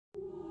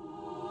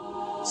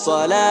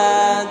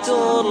صلاة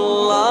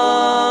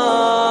الله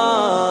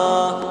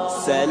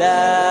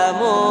سلام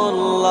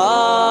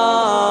الله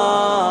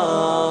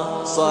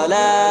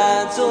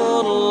صلاة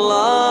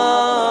الله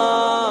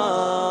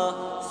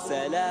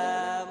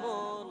سلام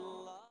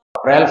الله۔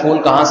 اپریل فول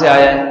کہاں سے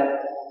آیا ہے؟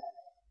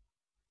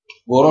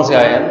 گوروں سے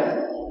آیا ہے،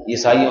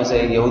 عیسائیوں سے،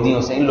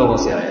 یہودیوں سے، ان لوگوں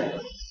سے آیا ہے۔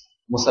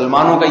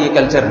 مسلمانوں کا یہ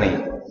کلچر نہیں،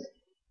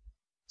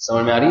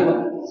 سمجھ میں آ رہی ہے؟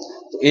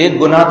 تو ایک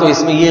گناہ تو اس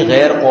میں یہ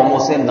غیر قوموں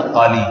سے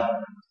نقالی،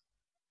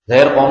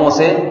 غیر قوموں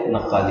سے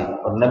نقالی،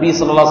 اور نبی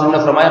صلی اللہ علیہ وسلم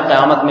نے فرمایا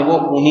قیامت میں وہ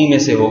انہی میں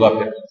سے ہوگا،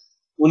 پھر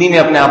انہی میں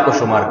اپنے آپ کو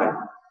شمار کریں۔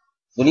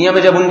 دنیا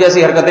میں جب ان جیسی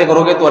حرکتیں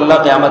کرو گے تو اللہ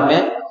قیامت میں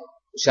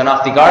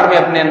شناختی کارڈ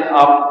میں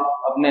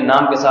اپنے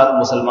نام کے ساتھ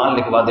مسلمان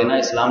لکھوا دینا،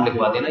 اسلام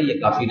لکھوا دینا، یہ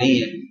کافی نہیں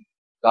ہے،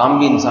 کام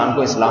بھی انسان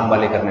کو اسلام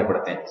والے کرنے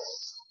پڑتے ہیں۔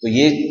 تو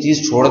یہ چیز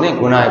چھوڑ دیں،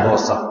 گناہ ہے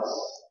بہت سخت۔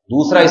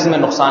 دوسرا اس میں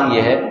نقصان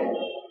یہ ہے،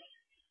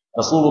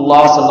 رسول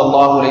اللہ صلی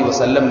اللہ علیہ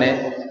وسلم نے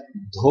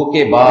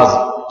دھوکے باز،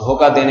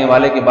 دھوکہ دینے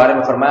والے کے بارے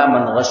میں فرمایا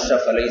من غش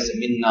فلیس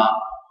منا،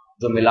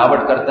 جو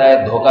ملاوٹ کرتا ہے،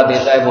 دھوکہ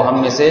دیتا ہے، وہ ہم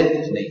میں سے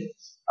نہیں۔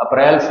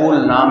 اپریل فول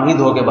نام ہی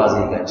دھوکے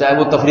بازی کا ہے، چاہے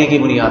وہ تفریح کی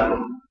بنیاد پر،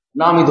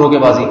 نام ہی دھوکے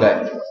بازی کا ہے۔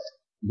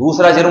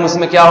 دوسرا جرم اس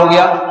میں کیا ہو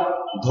گیا؟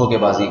 دھوکے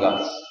بازی کا۔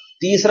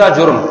 تیسرا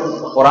جرم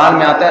قرآن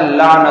میں آتا ہے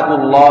لعنت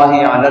اللہ علی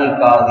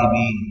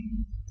الکاذبین،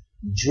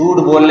 جھوٹ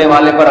بولنے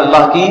والے پر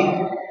اللہ کی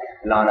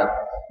لعنت۔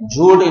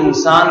 جھوٹ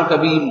انسان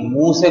کبھی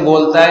منہ سے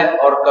بولتا ہے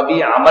اور کبھی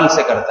عمل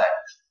سے کرتا ہے۔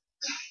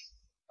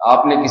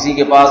 آپ نے کسی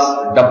کے پاس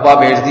ڈبہ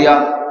بھیج دیا،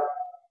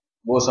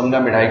 وہ سمجھا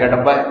مٹھائی کا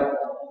ڈبہ ہے،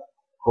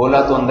 کھولا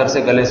تو اندر سے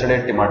گلے سڑے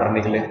ٹماٹر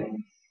نکلے،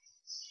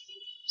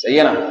 صحیح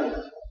ہے نا؟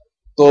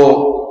 تو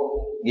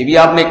یہ بھی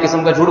آپ نے ایک قسم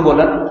کا جھوٹ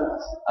بولا نا۔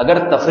 اگر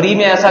تفریح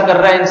میں ایسا کر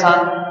رہا ہے انسان،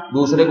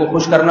 دوسرے کو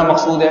خوش کرنا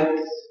مقصود ہے،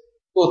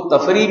 تو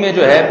تفریح میں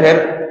جو ہے پھر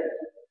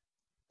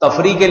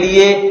تفریح کے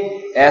لیے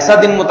ایسا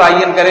دن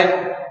متعین کریں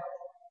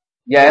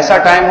یا ایسا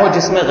ٹائم ہو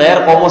جس میں غیر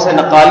قوموں سے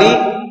نقالی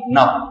نہ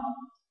ہو۔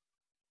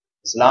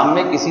 اسلام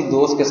میں کسی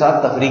دوست کے ساتھ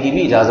تفریح کی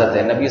بھی اجازت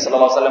ہے۔ نبی صلی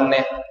اللہ علیہ وسلم نے،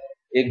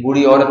 ایک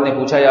بوڑھی عورت نے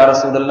پوچھا یا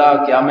رسول اللہ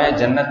کیا میں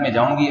جنت میں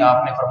جاؤں گی؟ آپ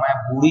نے فرمایا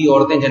بوڑھی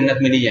عورتیں جنت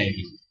میں نہیں جائیں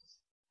گی،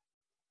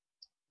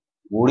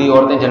 بوڑھی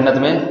عورتیں جنت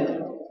میں،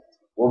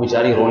 وہ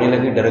بیچاری رونے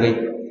لگی، ڈر گئی،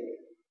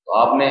 تو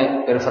آپ نے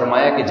پھر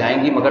فرمایا کہ جائیں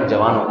گی مگر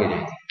جوان ہو کے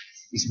جائیں گی،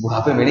 اس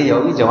بڑھاپے میں نہیں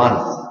جاؤ گی، جوان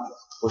ہو۔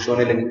 خوش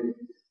ہونے لگی۔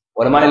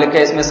 علماء نے لکھا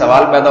ہے اس میں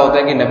سوال پیدا ہوتا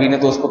ہے کہ نبی نے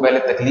تو اس کو پہلے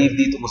تکلیف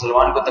دی، تو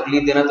مسلمان کو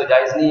تکلیف دینا تو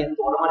جائز نہیں ہے۔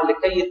 تو علماء نے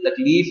لکھا ہے یہ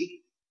تکلیف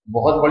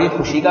بہت بڑی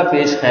خوشی کا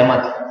پیش خیمہ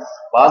تھا۔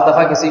 بعض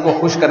دفعہ کسی کو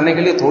خوش کرنے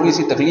کے لیے تھوڑی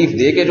سی تکلیف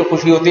دے کے جو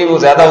خوشی ہوتی ہے وہ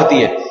زیادہ ہوتی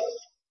ہے،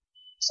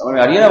 سمجھ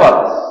میں آ رہی ہے نا بات؟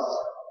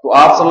 تو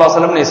آپ صلی اللہ علیہ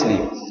وسلم نے اس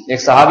لیے،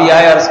 ایک صحابی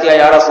آئے، عرض کیا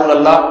یا رسول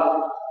اللہ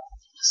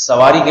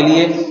سواری کے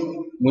لیے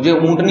مجھے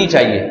اونٹنی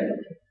چاہیے،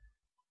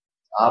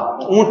 آپ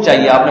اونٹ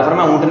چاہیے، آپ نے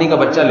فرمایا اونٹنی کا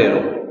بچہ لے لو۔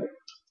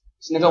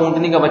 اس نے کہا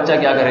اونٹنی کا بچہ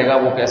کیا کرے گا،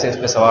 وہ کیسے اس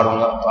پہ سوار ہوں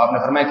گا؟ تو آپ نے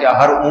فرمایا کیا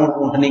ہر اونٹ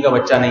اونٹنی کا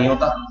بچہ نہیں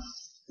ہوتا؟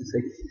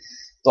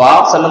 تو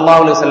آپ صلی اللہ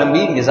علیہ وسلم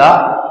بھی مزاح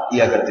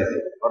کیا کرتے تھے،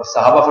 اور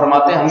صحابہ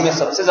فرماتے ہیں ہم میں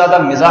سب سے زیادہ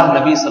مزاح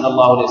نبی صلی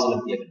اللہ علیہ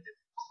وسلم کیا کرتے تھے۔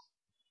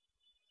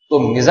 تو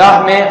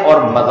مزاح میں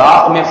اور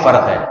مذاق میں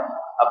فرق ہے۔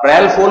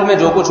 اپریل فول میں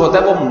جو کچھ ہوتا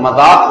ہے وہ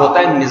مذاق ہوتا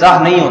ہے، مزاح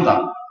نہیں ہوتا۔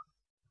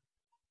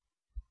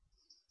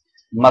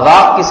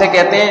 مذاق کسے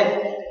کہتے ہیں؟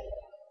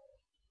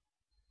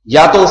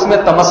 یا تو اس میں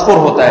تمسخر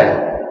ہوتا ہے،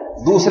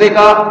 دوسرے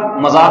کا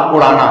مذاق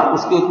اڑانا،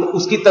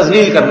 اس کی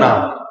تذلیل کرنا،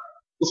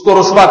 اس کو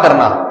رسوا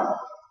کرنا،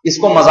 اس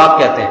کو مذاق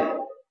کہتے ہیں۔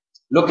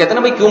 لوگ کہتے ہیں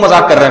نا بھائی کیوں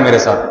مذاق کر رہا ہے میرے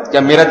ساتھ،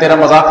 کیا میرا تیرا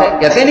مذاق ہے؟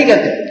 کہتے نہیں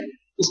کہتے،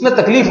 اس میں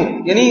تکلیف ہو،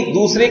 یعنی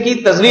دوسرے کی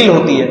تذلیل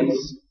ہوتی ہے۔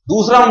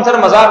 دوسرا عنصر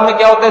مذاق میں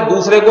کیا ہوتا ہے؟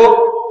 دوسرے کو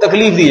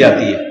تکلیف دی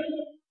جاتی ہے،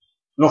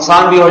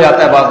 نقصان بھی ہو جاتا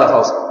ہے بعض دفعہ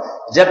اس کو۔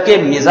 جبکہ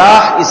مزاح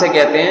اسے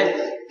کہتے ہیں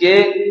کہ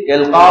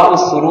القاء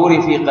السرور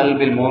فی قلب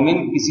المومن،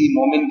 کسی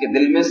مومن کے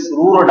دل میں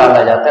سرور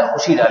ڈالا جاتا ہے،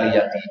 خوشی ڈالی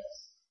جاتی ہے۔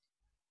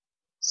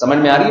 سمجھ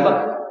میں آ رہی ہے بات؟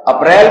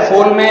 اپریل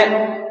فول میں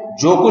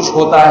جو کچھ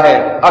ہوتا ہے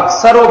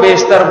اکثر و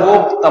بیشتر وہ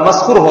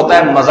تمسخر ہوتا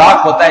ہے،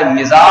 مذاق ہوتا ہے،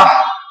 مزاح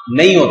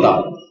نہیں ہوتا۔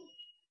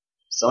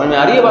 سمجھ میں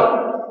آ رہی ہے بات؟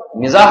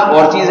 مزاح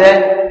اور چیز ہے،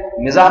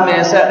 مزاح میں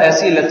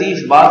ایسی لطیف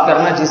بات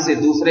کرنا جس سے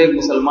دوسرے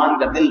مسلمان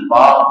کا دل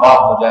باغ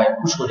ہو جائے،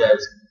 خوش ہو جائے،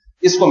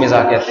 اس کو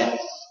مزاح کہتے ہیں۔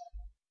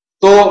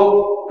 تو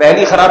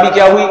پہلی خرابی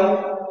کیا ہوئی؟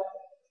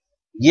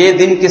 یہ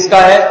دن کس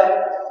کا ہے؟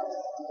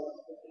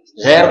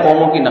 غیر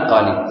قوموں کی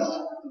نقالی۔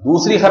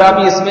 دوسری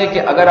خرابی اس میں کہ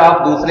اگر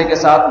آپ دوسرے کے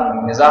ساتھ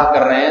مزاح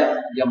کر رہے ہیں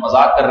یا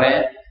مذاق کر رہے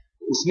ہیں،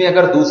 اس میں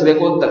اگر دوسرے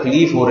کو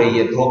تکلیف ہو رہی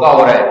ہے، دھوکہ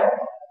ہو رہا ہے،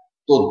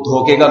 تو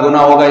دھوکے کا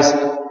گناہ ہوگا اس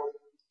میں،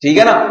 ٹھیک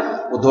ہے نا؟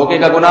 وہ دھوکے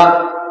کا گناہ۔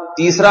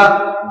 تیسرا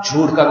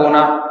جھوٹ کا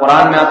گناہ،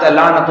 قرآن میں آتا ہے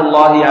لعنت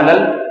اللہ علی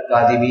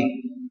الکاذبین۔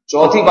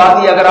 چوتھی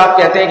بات یہ اگر آپ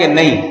کہتے ہیں کہ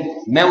نہیں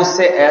میں اس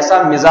سے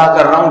ایسا مزاح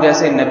کر رہا ہوں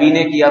جیسے نبی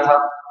نے کیا تھا،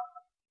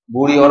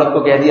 بوڑھی عورت کو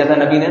کہہ دیا تھا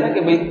نبی نے نا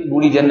کہ بھئی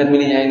بوڑھی جنت میں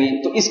نہیں جائیں گی،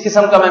 تو اس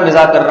قسم کا میں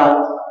مزاح کر رہا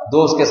ہوں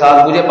دوست کے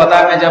ساتھ، مجھے پتا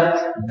ہے میں جب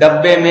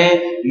ڈبے میں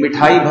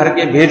مٹھائی بھر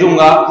کے بھیجوں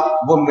گا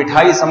وہ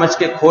مٹھائی سمجھ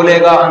کے کھولے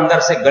گا، اندر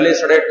سے گلے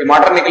سڑے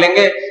ٹماٹر نکلیں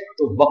گے،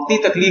 تو وقتی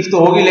تکلیف تو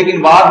ہوگی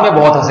لیکن بعد میں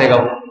بہت ہنسے گا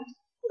وہ۔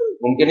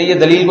 ممکن ہے یہ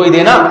دلیل کوئی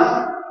دینا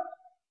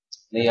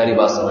نہیں، یاری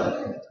بات سمجھ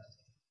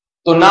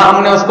تو نہ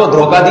ہم نے اس کو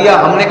دھوکہ دیا.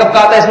 ہم نے کب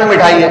کہا تھا اس میں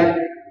مٹھائی ہے؟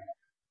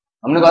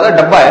 ہم نے کہا تھا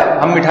ڈبہ ہے,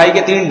 ہم مٹھائی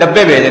کے 3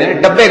 ڈبے بھیج رہے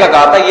ہیں, ڈبے کا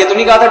کہا تھا, یہ تو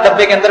نہیں کہا تھا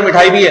ڈبے کے اندر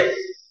مٹھائی بھی ہے.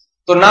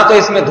 تو نہ تو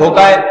اس میں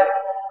دھوکہ ہے,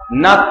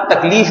 نہ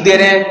تکلیف دے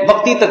رہے ہیں,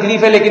 وقتی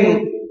تکلیف ہے, لیکن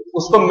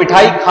اس کو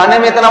مٹھائی کھانے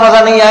میں اتنا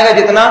مزہ نہیں آئے گا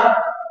جتنا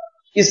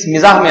اس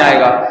مزاح میں آئے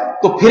گا.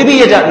 تو پھر بھی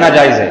یہ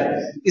ناجائز ہے.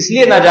 اس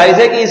لیے ناجائز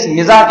ہے کہ اس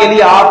مزاح کے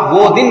لیے آپ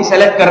وہ دن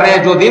سلیکٹ کر رہے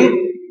ہیں جو دن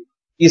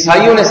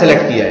عیسائیوں نے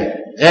سلیکٹ کیا ہے,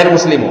 غیر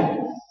مسلموں.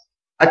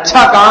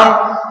 اچھا کام,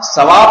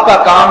 ثواب کا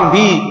کام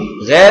بھی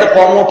غیر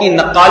قوموں کی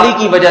نقالی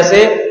کی وجہ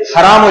سے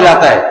حرام ہو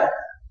جاتا ہے.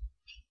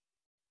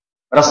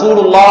 رسول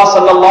اللہ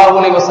صلی اللہ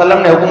علیہ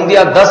وسلم نے حکم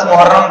دیا 10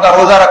 محرم کا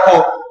روزہ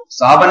رکھو.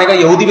 صحابہ نے کہا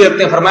یہودی بھی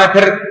رکھتے ہیں, فرمایا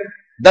پھر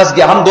 10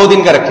 گیا, ہم 2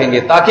 دن کا رکھیں گے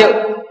تاکہ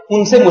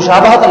ان سے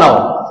مشابہت نہ ہو.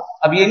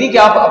 اب یہ نہیں کہ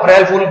آپ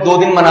اپریل فول 2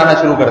 دن منانا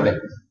شروع کر دیں,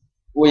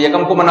 وہ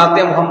یکم کو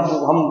مناتے ہیں,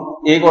 ہم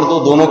 1 اور 2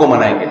 دونوں کو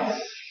منائیں گے.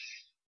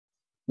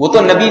 وہ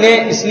تو نبی نے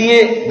اس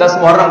لیے 10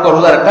 محرم کا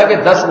روزہ رکھا کہ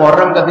 10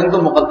 محرم کا دن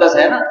تو مقدس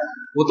ہے نا,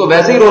 وہ تو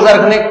ویسے ہی روزہ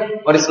رکھنے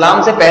اور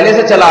اسلام سے پہلے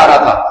سے چلا آ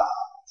رہا تھا.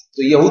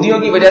 تو یہودیوں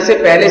کی وجہ سے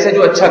پہلے سے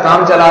جو اچھا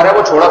کام چلا آ رہا ہے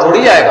وہ چھوڑا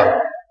تھوڑی جائے گا,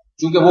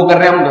 چونکہ وہ کر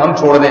رہے ہیں ہم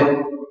چھوڑ دیں.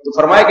 تو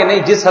فرمایا کہ نہیں,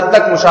 جس حد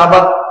تک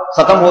مشابہت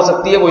ختم ہو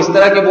سکتی ہے وہ اس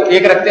طرح کہ وہ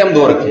 1 رکھتے ہیں ہم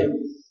 2 رکھیں.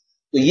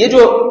 تو یہ جو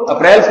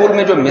اپریل فول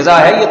میں جو مزاح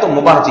ہے یہ تو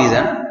مباح چیز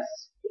ہے.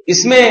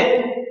 اس میں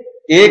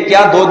 1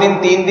 یا 2 دن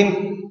 3 دن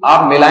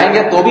آپ ملائیں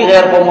گے تو بھی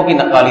غیر قوموں کی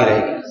نقالی رہے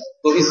گی.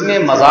 تو اس میں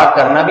مذاق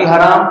کرنا بھی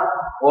حرام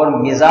اور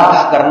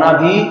مزاح کرنا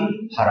بھی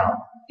حرام.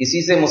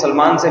 کسی سے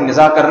مسلمان سے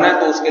مزاح کرنا ہے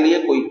تو اس کے لیے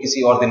کوئی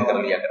کسی اور دن کر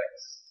لیا کرے.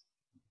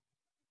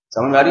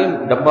 سمجھ آ رہی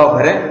ہے؟ ڈبہ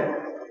بھرے.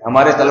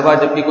 ہمارے طلبہ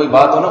جب بھی کوئی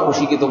بات ہو نا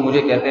خوشی کی تو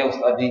مجھے کہتے ہیں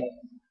استاد جی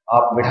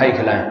آپ مٹھائی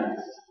کھلائیں,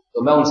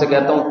 تو میں ان سے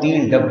کہتا ہوں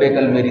 3 ڈبے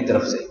کل میری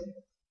طرف سے.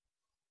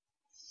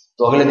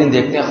 تو اگلے دن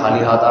دیکھتے ہیں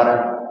خالی ہاتھ آ رہا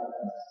ہے,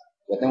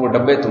 کہتے ہیں وہ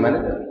ڈبے تو میں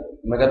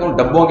کہتا ہوں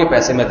ڈبوں کے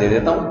پیسے میں دے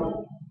دیتا ہوں,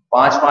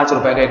 5-5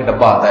 روپے کا ایک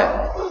ڈبہ آتا ہے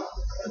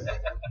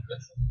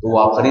تو وہ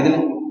آپ خرید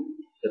لیں.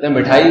 کہتے ہیں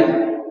مٹھائی,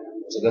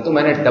 تو کہتا ہوں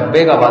میں نے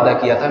ڈبے کا وعدہ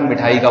کیا تھا,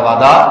 مٹھائی کا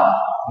وعدہ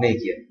نہیں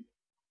کیا.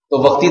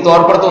 تو وقتی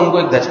طور پر تو ان کو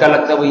ایک دھچکا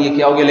لگتا ہے وہ یہ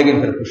کیا ہو گیا,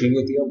 لیکن پھر خوشی بھی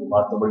ہوتی ہے. وہ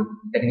بات تو بڑی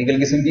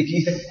ٹیکنیکل قسم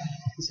کی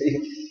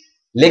ہے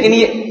لیکن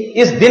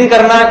یہ اس دن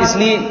کرنا اس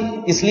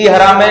لیے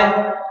حرام ہے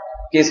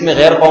کہ اس میں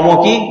غیر قوموں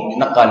کی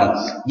نقالی.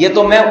 یہ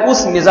تو میں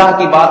اس مزاح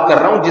کی بات کر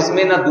رہا ہوں جس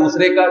میں نہ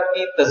دوسرے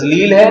کی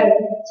تذلیل ہے,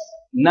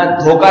 نہ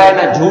دھوکہ ہے,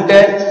 نہ جھوٹ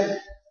ہے.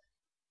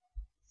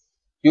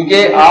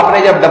 کیونکہ آپ نے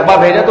جب ڈبہ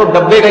بھیجا تو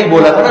ڈبے کا ہی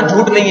بولا تھا نا,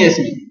 جھوٹ نہیں ہے اس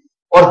میں.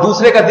 اور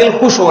دوسرے کا دل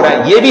خوش ہو رہا ہے,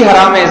 یہ بھی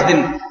حرام ہے اس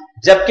دن.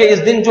 جبکہ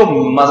اس دن جو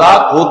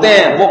مذاق ہوتے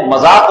ہیں وہ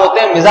مذاق ہوتے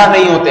ہیں, مزاح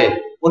نہیں ہوتے.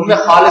 ان میں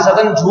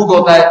خالصتاً جھوٹ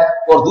ہوتا ہے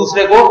اور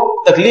دوسرے کو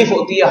تکلیف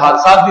ہوتی ہے,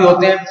 حادثات بھی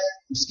ہوتے ہیں.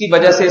 اس کی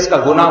وجہ سے اس کا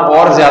گناہ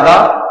اور زیادہ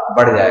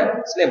بڑھ جائے گا.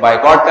 اس لیے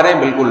بائیکاٹ کریں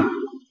بالکل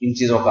ان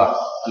چیزوں کا.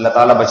 اللہ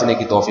تعالیٰ بچنے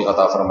کی توفیق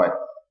عطا فرمائے.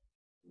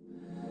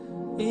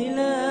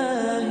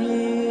 الہی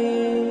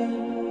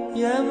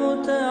یا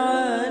متعال